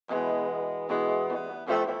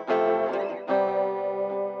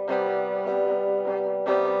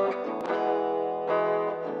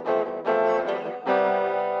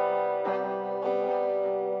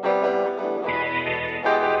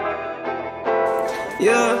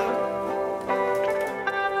Yeah.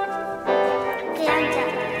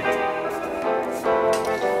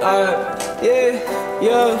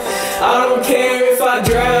 Yeah. I don't care if I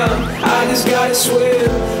drown, I just gotta swim.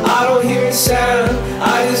 I don't hear a sound,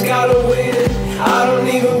 I just gotta win. I don't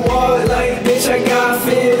even walk like bitch, I got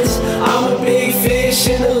fins. I'm a big fish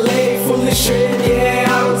in a lake full of shrimp. Yeah,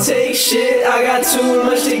 I don't take shit, I got too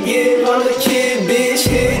much to give. I'm a kid, bitch,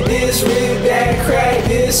 hit this, rip that, crack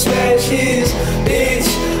this, smash his, bitch.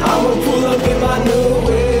 I'ma pull up in my new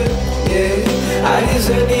whip, yeah. I just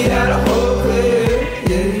emptied out a whole clip,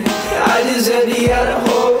 yeah. I just emptied out a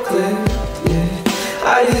whole clip, yeah.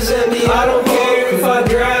 I just emptied out a whole clip. I don't care if I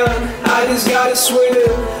drown, I just gotta swim.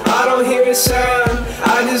 I don't hear a sound,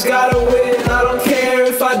 I just gotta win. I don't care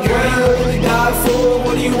if I drown, what would you die for?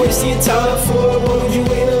 What are you wasting your time for? What would you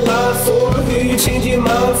wait in line for? Who you change your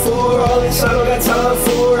mind for? All this I don't got time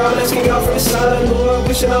for. I'm asking God for a sign, Lord.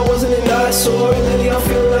 Wishing I wasn't a dinosaur. Lately I'm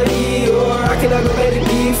feeling like Eeyore. I cannot go back to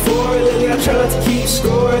B4. Lately I try not to keep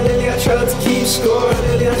score. Lately I try not to keep score.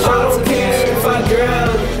 Lately I try not to care if I drown,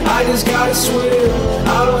 I just gotta swim.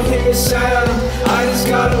 I don't hear a sound, I just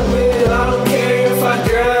gotta win. I don't care if I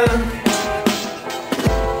drown.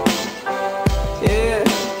 Yeah.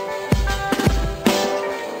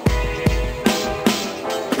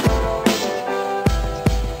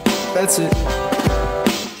 That's it.